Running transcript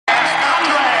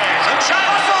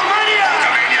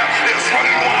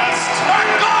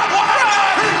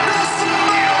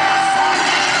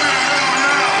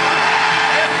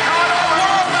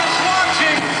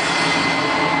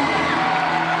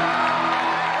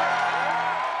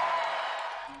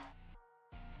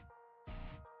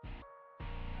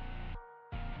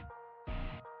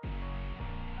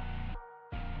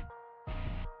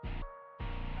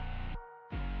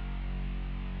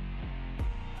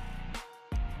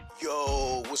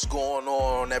Yo, what's going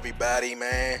on, everybody,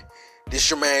 man?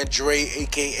 This your man Dre,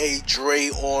 aka Dre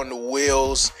on the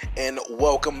Wheels, and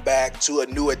welcome back to a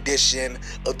new edition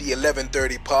of the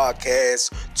 1130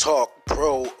 podcast, Talk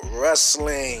Pro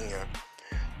Wrestling.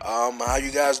 How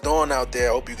you guys doing out there?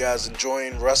 Hope you guys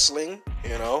enjoying wrestling.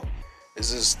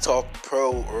 This is Talk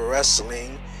Pro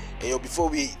Wrestling. And before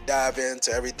we dive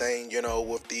into everything,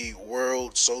 with the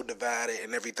world so divided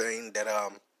and everything that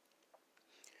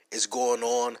is going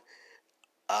on.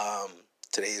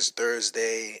 Today is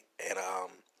Thursday, and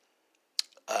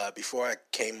before I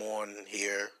came on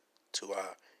here to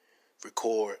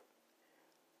record,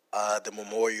 the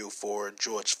memorial for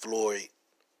George Floyd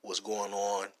was going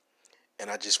on, and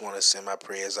I just want to send my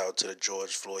prayers out to the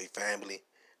George Floyd family.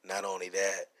 Not only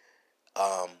that,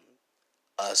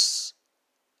 us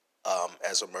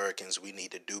as Americans, we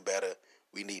need to do better,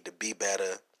 we need to be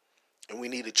better, and we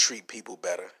need to treat people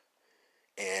better.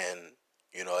 And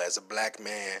as a black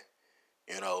man,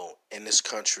 in this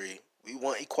country, we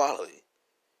want equality.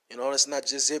 That's not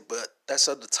just it, but that's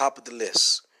at the top of the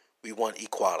list. We want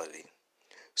equality.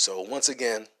 So once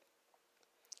again,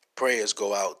 prayers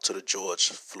go out to the George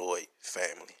Floyd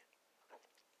family.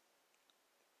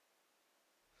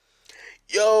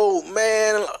 Yo,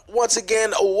 man, once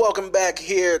again, welcome back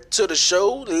here to the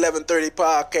show, the 1130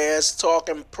 podcast,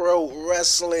 talking pro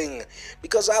wrestling,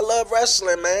 because I love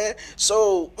wrestling, man.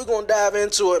 So we're going to dive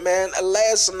into it, man.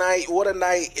 Last night, what a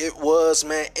night it was,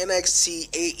 man.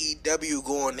 NXT, AEW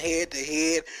going head to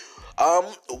head.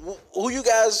 Who you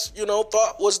guys,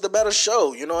 thought was the better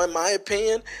show? In my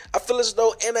opinion, I feel as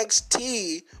though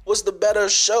NXT was the better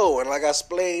show. And like I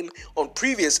explained on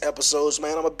previous episodes,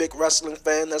 man, I'm a big wrestling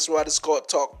fan. That's why it's called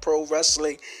Talk Pro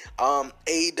Wrestling.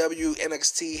 AEW,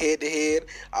 NXT head to head.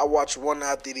 I watched one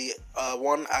after the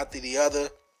other.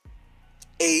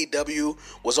 AEW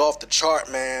was off the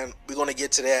chart, man. We're gonna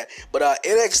get to that. But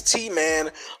NXT, man,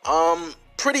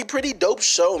 pretty dope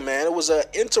show, man. It was an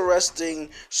interesting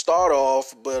start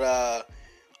off, but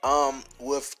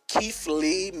with Keith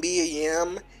Lee, Mia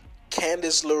Yim,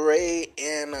 Candice LeRae,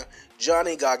 and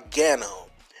Johnny Gargano.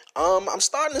 I'm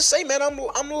starting to say, man,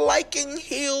 I'm liking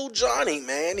heel Johnny,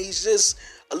 man. He's just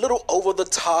a little over the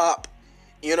top,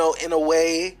 in a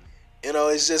way.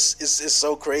 It's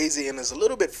so crazy, and it's a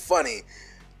little bit funny.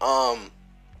 Candice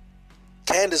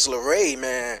LeRae,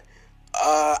 man.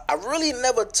 I really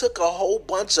never took a whole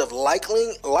bunch of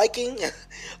liking into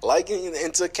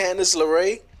Candice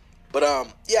LeRae, but I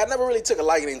never really took a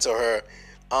liking to her.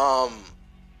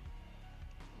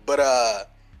 But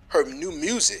her new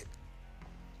music,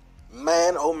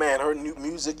 man, oh man, her new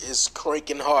music is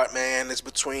cranking hard, man. It's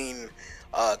between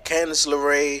Candice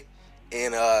LeRae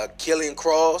and Killian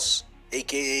Cross,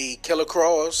 aka Killer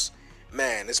Cross.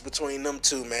 Man, it's between them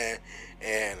two, man,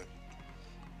 and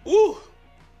woo.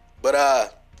 But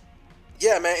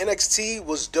yeah, man, NXT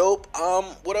was dope.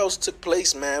 What else took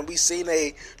place, man? We seen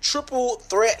a triple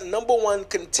threat number one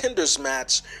contenders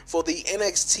match for the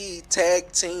NXT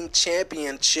Tag Team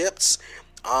Championships.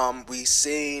 We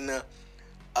seen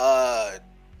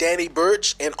Danny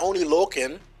Burch and Oni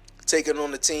Lorcan taking on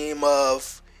the team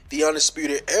of the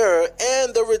Undisputed Era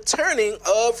and the returning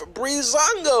of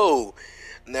Breezango.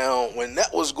 Now, when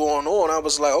that was going on, I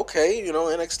was like, okay,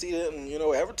 NXT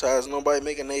didn't, advertise nobody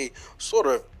making a sort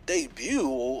of debut,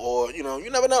 or you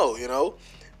never know,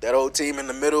 That old team in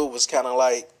the middle was kind of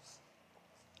like,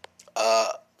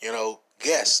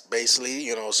 guess,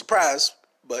 basically, surprise.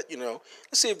 But,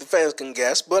 let's see if the fans can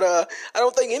guess. But I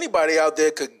don't think anybody out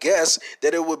there could guess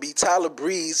that it would be Tyler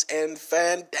Breeze and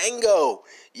Fandango.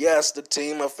 Yes, the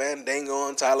team of Fandango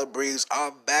and Tyler Breeze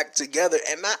are back together.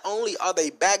 And not only are they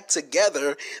back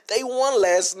together, they won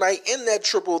last night in that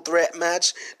triple threat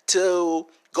match to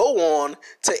go on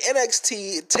to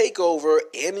NXT TAKEOVER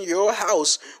in your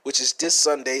house, which is this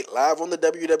Sunday, live on the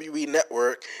WWE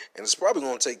Network. And it's probably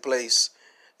going to take place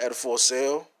at a For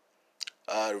Sale.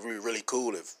 It would be really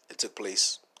cool if it took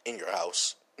place in your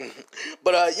house.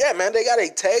 But yeah, man, they got a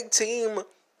tag team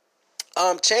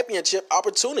championship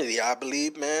opportunity, I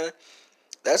believe, man.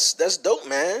 That's dope,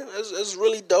 man. That's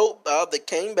really dope. They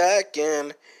came back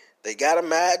and they got a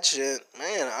match, and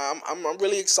man, I'm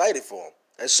really excited for them.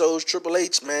 That shows Triple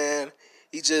H, man.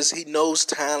 He knows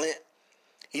talent.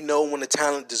 He knows when the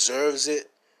talent deserves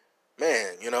it.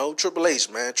 Man, Triple H,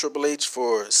 man. Triple H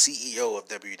for CEO of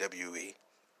WWE.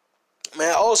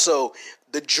 Man, also,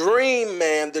 The Dream,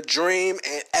 man, The Dream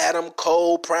and Adam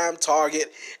Cole, prime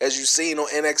target, as you've seen on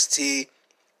NXT,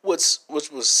 which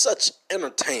was such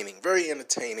entertaining, very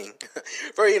entertaining,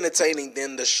 very entertaining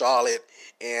than the Charlotte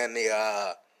and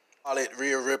the Charlotte,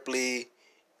 Rhea Ripley,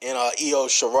 and Io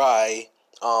Shirai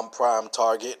prime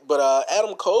target. But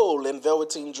Adam Cole and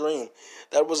Velveteen Dream,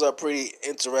 that was a pretty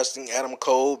interesting. Adam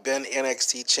Cole been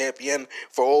NXT champion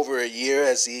for over a year,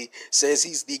 as he says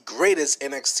he's the greatest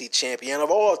NXT champion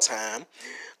of all time.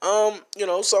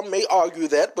 Some may argue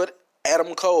that, but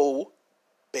Adam Cole,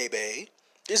 baby,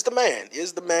 is the man.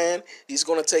 He's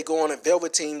going to take on a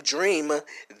Velveteen Dream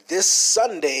this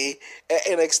Sunday at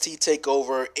NXT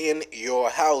TAKEOVER in your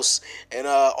house. And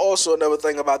also another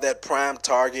thing about that prime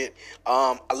target,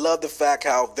 I love the fact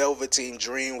how Velveteen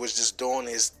Dream was just doing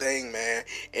his thing, man.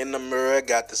 In the mirror,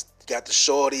 got the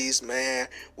shorties, man,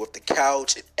 with the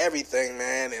couch and everything,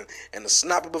 man, and the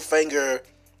snap of a finger,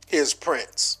 his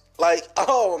Prince. Like,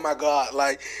 oh my God,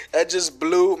 like, that just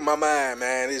blew my mind,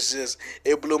 man.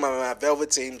 It blew my mind.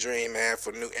 Velveteen Dream, man,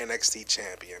 for new NXT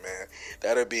champion, man.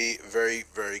 That'll be very,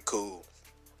 very cool.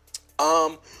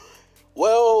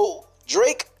 Well,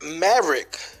 Drake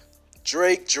Maverick.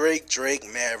 Drake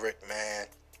Maverick, man.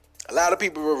 A lot of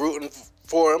people were rooting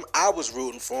for him. I was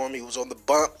rooting for him. He was on the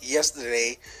bump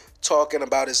yesterday talking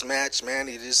about his match, man.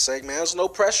 He just said, man, there's no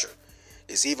pressure.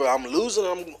 It's either I'm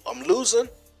losing, I'm losing,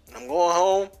 I'm going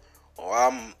home, or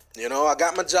I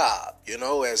got my job,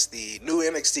 as the new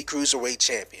NXT Cruiserweight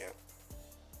Champion.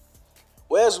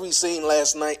 Well, as we seen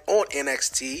last night on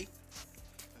NXT,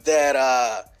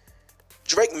 that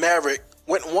Drake Maverick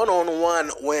went one-on-one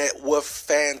with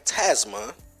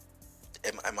Phantasma.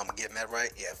 Am I getting that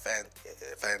right? Yeah,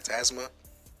 Phantasma.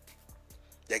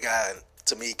 That guy,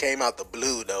 to me, came out the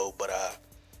blue, though, but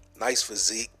nice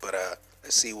physique, but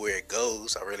let's see where it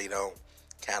goes. I really don't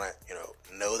kind of,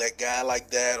 know that guy like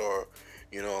that, or,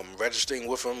 I'm registering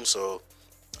with him, so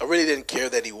I really didn't care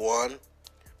that he won.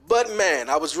 But, man,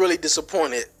 I was really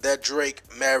disappointed that Drake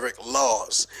Maverick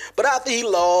lost. But after he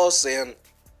lost and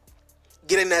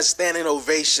getting that standing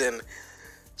ovation,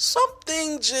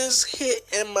 something just hit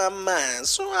in my mind.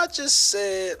 So I just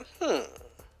said,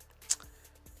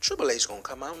 Triple H gonna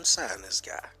come out and sign this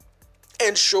guy.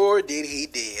 And sure did, he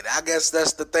did. I guess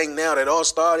that's the thing now. That all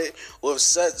started with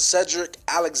Cedric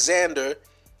Alexander,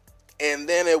 and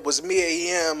then it was Mia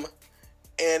Yim,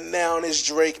 and now it's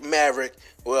Drake Maverick,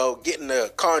 well, getting a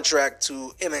contract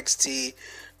to NXT,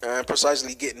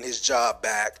 precisely getting his job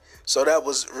back. So that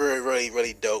was really, really,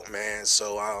 really dope, man.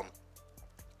 So,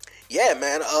 yeah,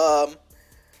 man,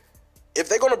 if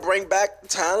they're going to bring back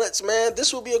talents, man,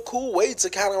 this will be a cool way to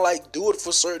kind of like do it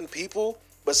for certain people.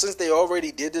 But since they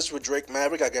already did this with Drake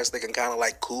Maverick, I guess they can kind of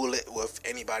like cool it with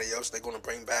anybody else they're going to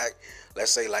bring back.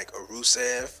 Let's say like a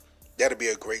Rusev. That'd be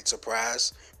a great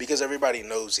surprise because everybody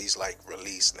knows he's like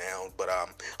released now. But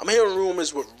I'm hearing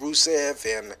rumors with Rusev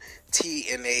and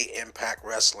TNA Impact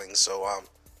Wrestling. So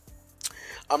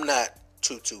I'm not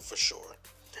too for sure.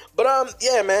 But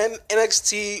yeah, man,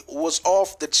 NXT was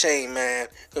off the chain, man.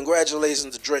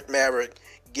 Congratulations to Drake Maverick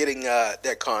getting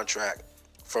that contract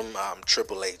from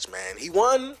Triple H, man. He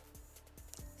won,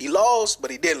 he lost,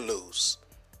 but he didn't lose.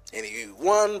 And he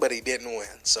won, but he didn't win.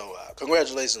 So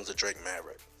congratulations to Drake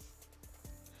Maverick.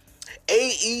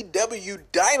 AEW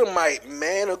Dynamite,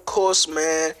 man. Of course,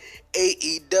 man.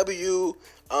 AEW,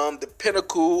 the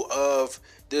pinnacle of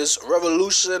this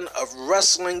revolution of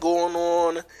wrestling going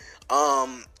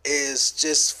on, is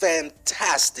just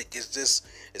fantastic.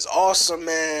 It's awesome,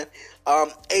 man.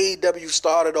 AEW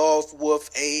started off with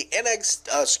a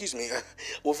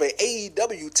with a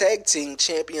AEW Tag Team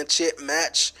Championship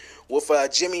match with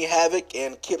Jimmy Havoc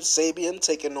and Kip Sabian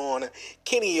taking on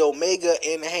Kenny Omega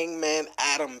and Hangman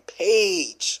Adam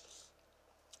Page.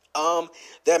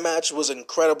 That match was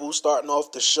incredible, starting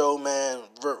off the show, man.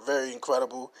 Very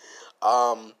incredible.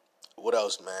 What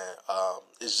else, man?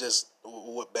 It's just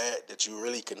what bad that you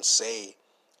really can say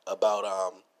about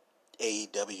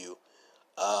AEW.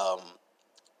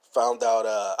 Found out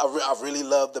I really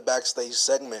loved the backstage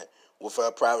segment with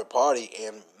Private Party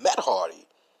and Matt Hardy.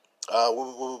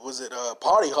 What was it?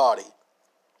 Party Hardy.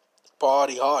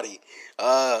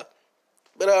 But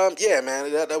yeah,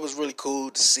 man, that was really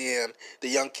cool to seeing the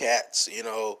young cats,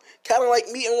 kind of like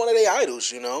meeting one of their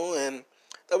idols, and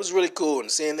that was really cool,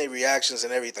 and seeing their reactions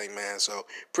and everything, man. So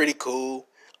pretty cool.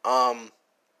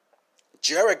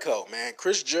 Jericho, man,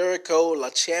 Chris Jericho, La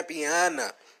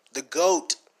Championa, the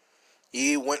GOAT.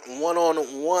 He went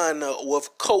one-on-one with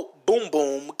Colt Boom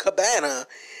Boom Cabana,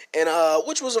 and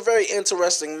which was a very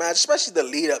interesting match, especially the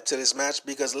lead up to this match,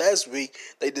 because last week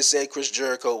they just said Chris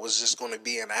Jericho was just going to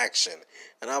be in action,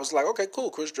 and I was like, okay, cool,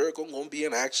 Chris Jericho going to be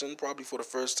in action probably for the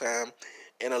first time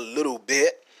in a little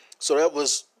bit, so that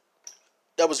was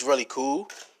really cool.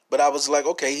 But I was like,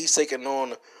 okay, he's taking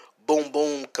on Boom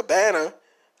Boom Cabana.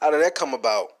 How did that come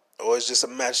about? or it's just a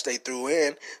match they threw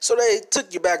in. So they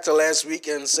took you back to last week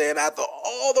and saying after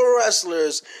all the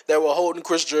wrestlers that were holding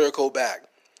Chris Jericho back,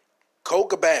 Colt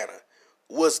Cabana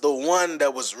was the one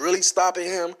that was really stopping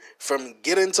him from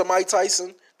getting to Mike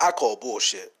Tyson. I call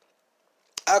bullshit.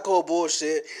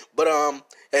 But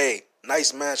hey,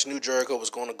 nice match. Knew Jericho was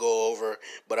going to go over,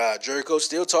 but Jericho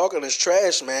still talking his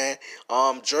trash, man.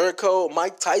 Jericho,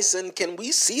 Mike Tyson. Can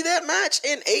we see that match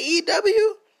in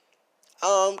AEW?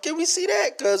 Can we see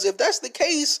that? Because if that's the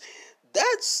case,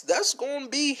 that's going to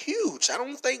be huge. I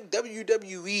don't think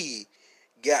WWE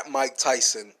got Mike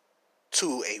Tyson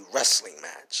to a wrestling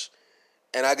match,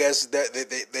 and I guess that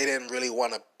they didn't really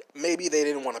want to. Maybe they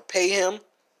didn't want to pay him,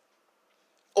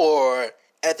 or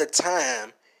at the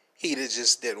time he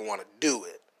just didn't want to do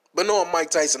it. But knowing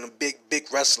Mike Tyson, a big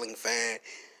wrestling fan,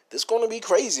 this going to be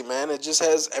crazy, man. It just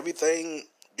has everything,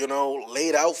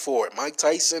 laid out for it. Mike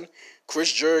Tyson,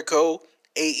 Chris Jericho,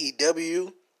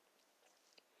 AEW.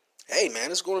 Hey,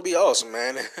 man, it's going to be awesome,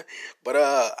 man. But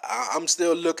I'm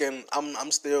still looking.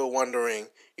 I'm still wondering,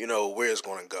 where it's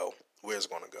going to go.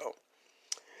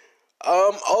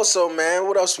 Also, man,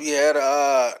 what else we had?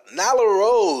 Nyla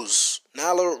Rose.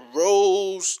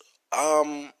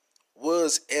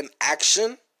 Was in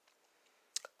action.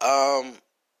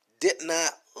 Did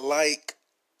not like.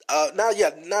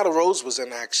 Nyla Rose was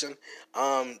in action.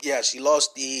 She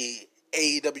lost the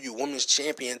AEW Women's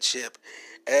Championship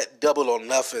at Double or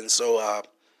Nothing. So,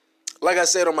 like I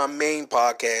said on my main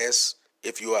podcast,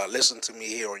 if you listen to me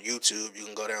here on YouTube, you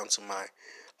can go down to my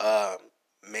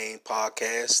main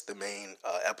podcast, the main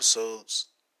episodes.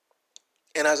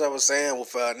 And as I was saying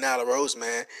with Nyla Rose,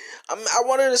 man, I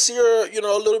wanted to see her,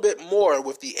 a little bit more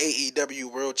with the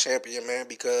AEW World Champion, man,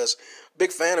 because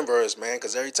big fan of hers, man.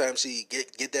 Because every time she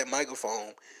get that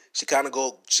microphone, she kind of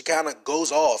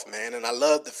goes off, man. And I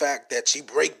love the fact that she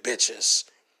break bitches.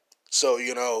 So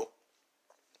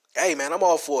hey, man, I'm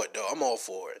all for it though. I'm all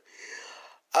for it.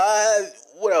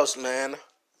 What else, man?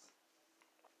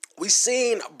 We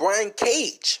seen Brian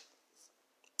Cage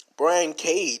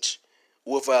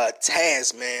with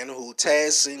Taz, man, who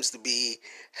Taz seems to be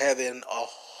having a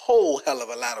whole hell of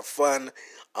a lot of fun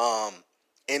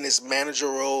in his manager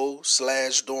role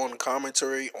 / doing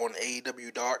commentary on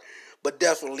AEW Dark. But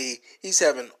definitely, he's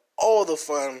having all the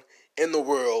fun in the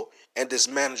world in this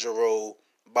manager role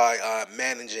by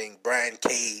managing Brian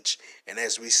Cage. And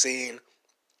as we seen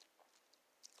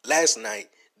last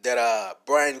night, that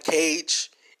Brian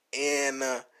Cage and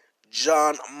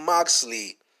John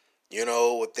Moxley,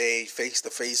 with a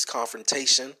face-to-face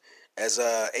confrontation. As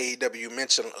AEW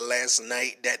mentioned last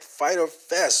night, that Fyter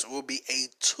Fest will be a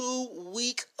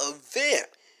 2-week event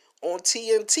on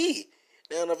TNT.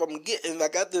 Now, if I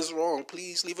got this wrong,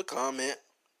 please leave a comment.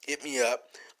 Hit me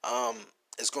up.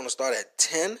 It's going to start at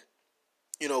 10,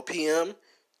 p.m.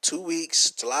 2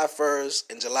 weeks, July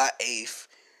 1st and July 8th.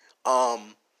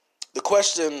 The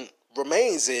question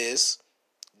remains is,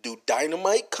 do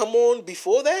Dynamite come on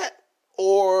before that?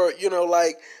 Or,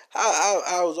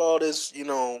 how's all this,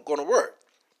 going to work?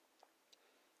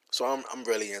 So I'm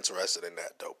really interested in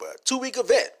that, though. But 2-week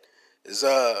event is,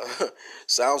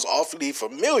 sounds awfully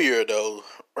familiar, though,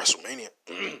 WrestleMania.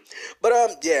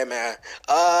 But, yeah, man.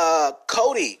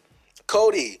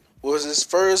 Cody was his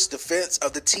first defense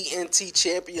of the TNT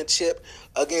Championship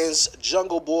against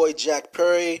Jungle Boy Jack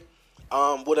Perry.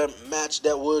 With a match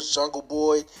that was Jungle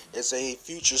Boy is a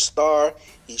future star.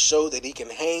 He showed that he can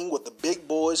hang with the big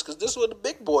boys, because this is what the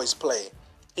big boys play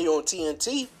here on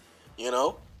TNT,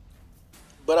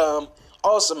 But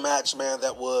awesome match, man.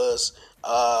 That was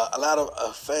a lot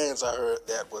of fans, I heard,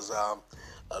 that was a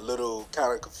little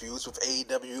kind of confused with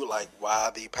AEW, like why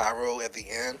the pyro at the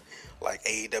end. Like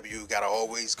AEW gotta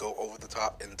always go over the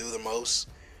top and do the most.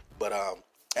 But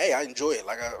hey, I enjoy it.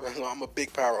 Like I'm a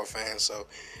big pyro fan, so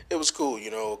it was cool.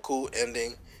 A cool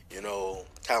ending.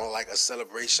 Kind of like a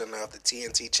celebration of the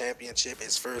TNT Championship,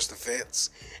 his first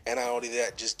defense, and not only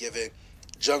that, just giving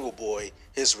Jungle Boy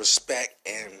his respect.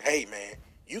 And hey, man,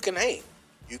 you can hang.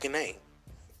 Yeah,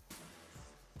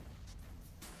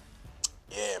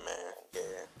 man.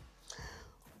 Yeah.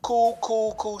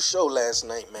 Cool show last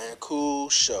night, man. Cool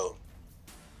show.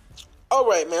 All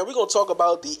right, man, we're going to talk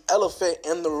about the elephant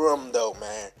in the room, though,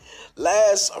 man.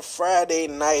 Last Friday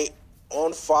night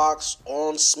on Fox,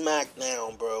 on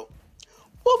SmackDown, bro.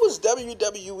 What was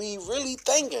WWE really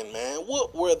thinking, man?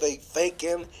 What were they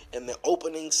thinking in the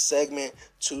opening segment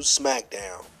to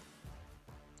SmackDown?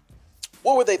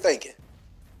 What were they thinking?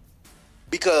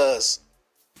 Because,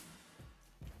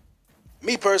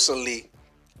 me personally,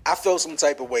 I felt some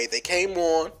type of way. They came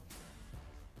on,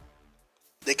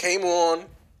 they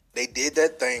did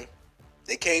that thing,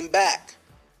 they came back,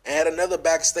 and had another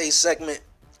backstage segment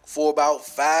for about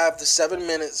 5 to 7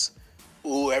 minutes.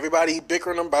 Ooh, everybody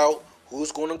bickering about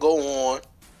who's going to go on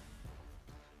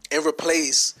and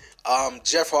replace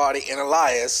Jeff Hardy and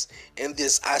Elias in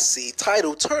this IC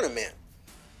title tournament.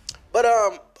 But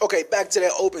okay, back to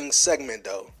that opening segment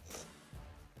though.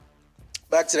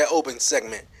 Back to that opening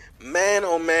segment. Man,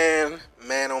 oh man,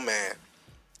 man, oh man.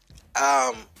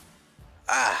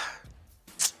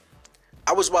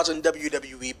 I was watching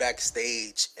WWE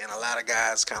backstage, and a lot of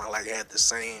guys kind of like had the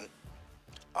same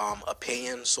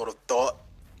opinion, sort of thought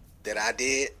that I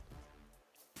did,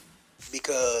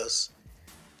 because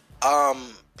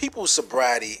people's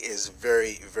sobriety is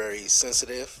very, very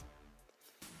sensitive.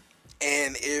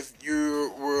 And if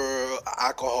you were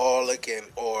alcoholic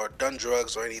or done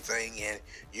drugs or anything, and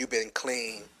you've been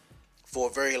clean for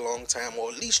a very long time,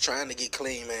 or at least trying to get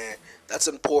clean, man, that's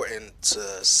important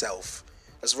to self.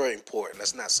 That's very important.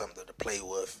 That's not something to play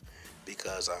with,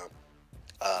 because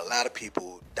a lot of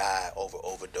people die over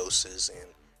overdoses and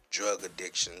drug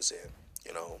addictions, and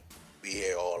we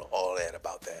hear all that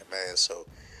about that, man. So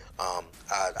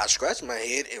I scratched my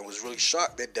head and was really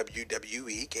shocked that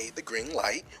WWE gave the green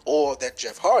light, or that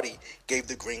Jeff Hardy gave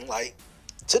the green light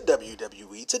to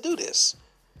WWE to do this.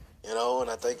 And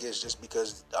I think it's just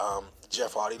because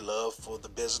Jeff Hardy love for the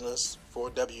business for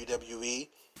WWE,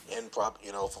 and for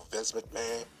Vince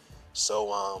McMahon.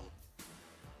 So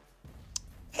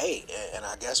hey, and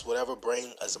I guess whatever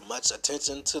bring as much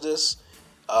attention to this,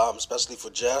 especially for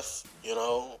Jeff,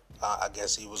 I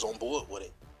guess he was on board with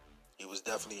it. He was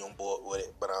definitely on board with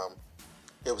it. But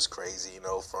it was crazy,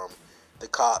 from the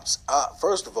cops.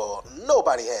 First of all,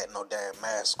 nobody had no damn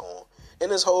mask on. In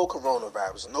this whole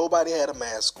coronavirus, nobody had a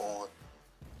mask on.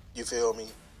 You feel me?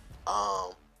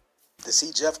 To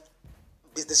see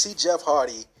Jeff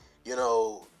Hardy, in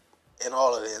all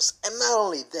of this. And not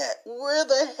only that, where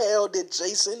the hell did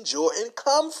Jason Jordan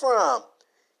come from?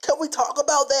 Can we talk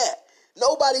about that?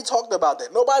 Nobody talked about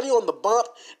that. Nobody on the bump.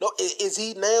 No, is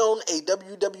he now a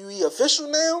WWE official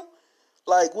now?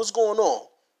 Like, what's going on?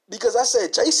 Because I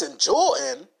said Jason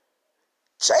Jordan.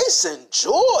 Jason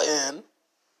Jordan?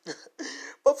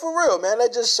 But for real, man,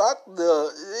 it just shocked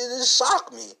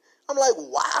me. I'm like,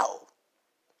 wow.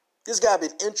 This guy been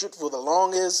injured for the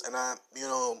longest, and I,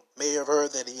 may have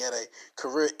heard that he had a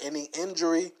career-ending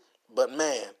injury. But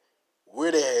man,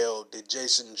 where the hell did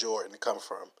Jason Jordan come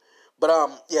from? But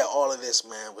yeah, all of this,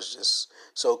 man, was just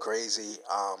so crazy.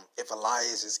 If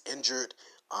Elias is injured,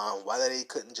 why they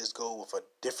couldn't just go with a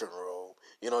different role?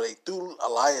 They threw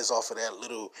Elias off of that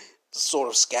little sort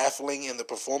of scaffolding in the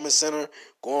Performance Center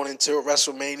going into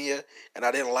WrestleMania, and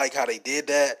I didn't like how they did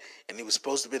that. And he was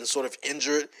supposed to have been sort of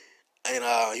injured, and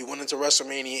he went into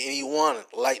WrestleMania and he won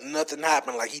like nothing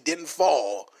happened, like he didn't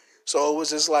fall. So it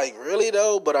was just like, really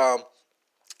though? But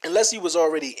unless he was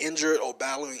already injured or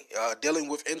dealing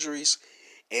with injuries,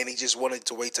 and he just wanted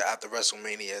to wait till after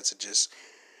WrestleMania to just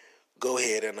go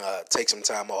ahead and take some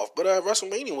time off. But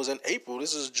WrestleMania was in April.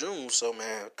 This is June, so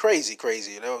man, crazy.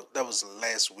 That was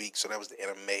last week, so that was the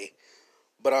end of May.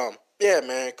 But yeah,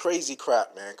 man, crazy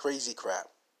crap, man, crazy crap.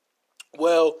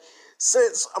 Well,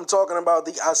 since I'm talking about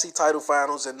the IC title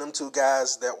finals and them two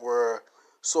guys that were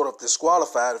sort of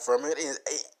disqualified from it,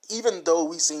 even though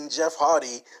we seen Jeff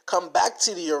Hardy come back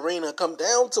to the arena, come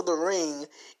down to the ring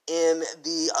in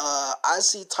the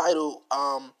IC title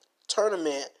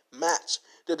tournament match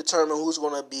to determine who's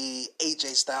going to be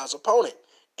AJ Styles' opponent.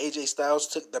 AJ Styles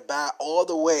took the bye all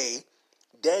the way.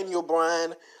 Daniel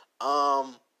Bryan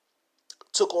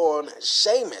took on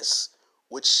Sheamus,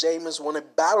 which Sheamus won a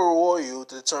battle royal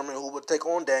to determine who would take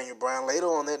on Daniel Bryan later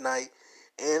on that night.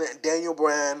 And Daniel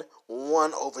Bryan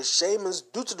won over Sheamus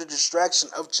due to the distraction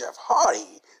of Jeff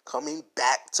Hardy coming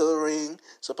back to the ring,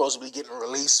 supposedly getting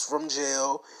released from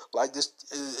jail. Like, this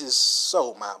is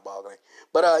so mind-boggling.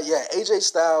 But yeah, AJ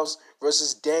Styles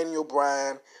versus Daniel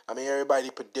Bryan. I mean, everybody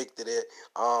predicted it.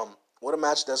 What a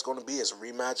match that's going to be. Is a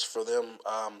rematch for them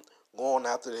going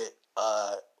after the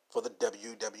for the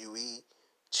WWE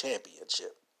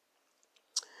Championship.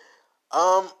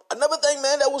 Another thing,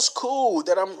 man, that was cool,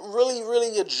 that I'm really,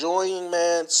 really enjoying,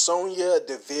 man, Sonya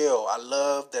Deville. I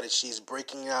love that she's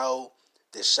breaking out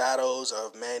the shadows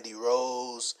of Mandy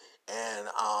Rose, and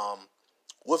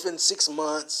within 6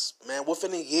 months, man,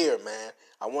 within a year, man,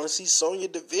 I want to see Sonya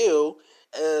Deville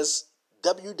as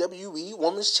WWE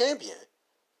Women's Champion.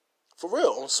 For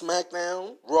real, on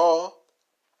SmackDown, Raw.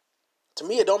 To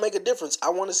me, it don't make a difference. I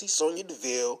want to see Sonya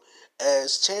Deville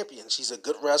as champion. She's a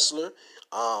good wrestler.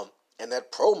 And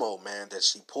that promo, man, that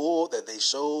she pulled, that they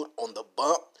showed on the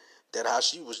bump, that how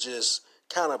she was just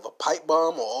kind of a pipe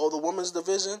bomb on all the women's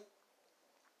division.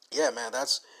 Yeah, man,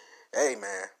 that's Hey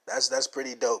man, that's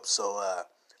pretty dope. So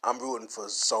I'm rooting for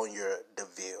Sonya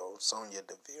Deville. Sonya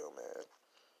Deville,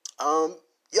 man.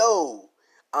 Yo,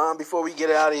 before we get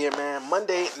out of here, man,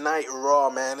 Monday Night Raw,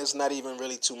 man, it's not even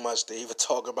really too much to even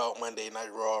talk about Monday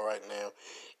Night Raw right now.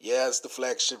 Yeah, it's the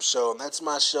flagship show, and that's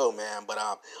my show, man. But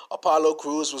Apollo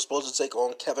Crews was supposed to take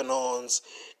on Kevin Owens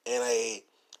in a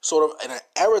sort of an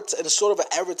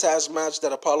advertised match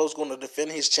that Apollo's going to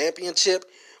defend his championship,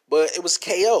 but it was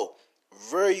KO.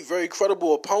 Very, very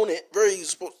credible opponent.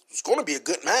 It's going to be a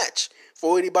good match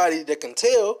for anybody that can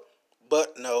tell.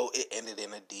 But no, it ended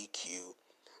in a DQ.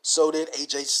 So did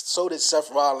Seth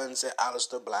Rollins and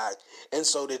Aleister Black, and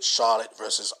so did Charlotte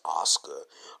versus Asuka.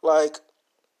 Like,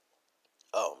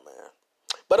 oh man.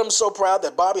 But I'm so proud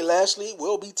that Bobby Lashley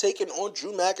will be taking on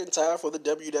Drew McIntyre for the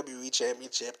WWE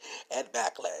Championship at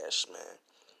Backlash, man.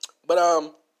 But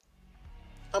I'm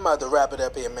about to wrap it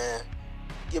up here, man.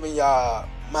 Giving y'all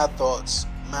my thoughts,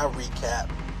 my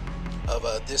recap of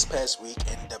this past week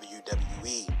in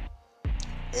WWE.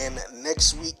 And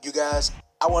next week, you guys,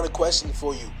 I want a question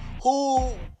for you. Who,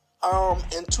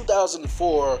 in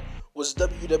 2004, was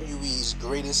WWE's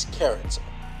greatest character?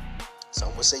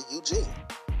 Some would say Eugene.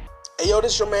 Hey, yo,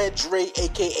 this your man Dre,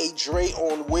 a.k.a. Dre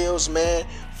on Wheels, man.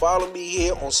 Follow me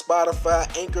here on Spotify,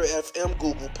 Anchor FM,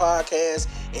 Google Podcasts,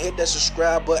 and hit that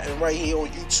subscribe button right here on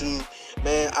YouTube.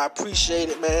 Man, I appreciate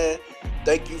it, man.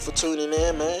 Thank you for tuning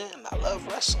in, man. I love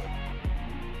wrestling.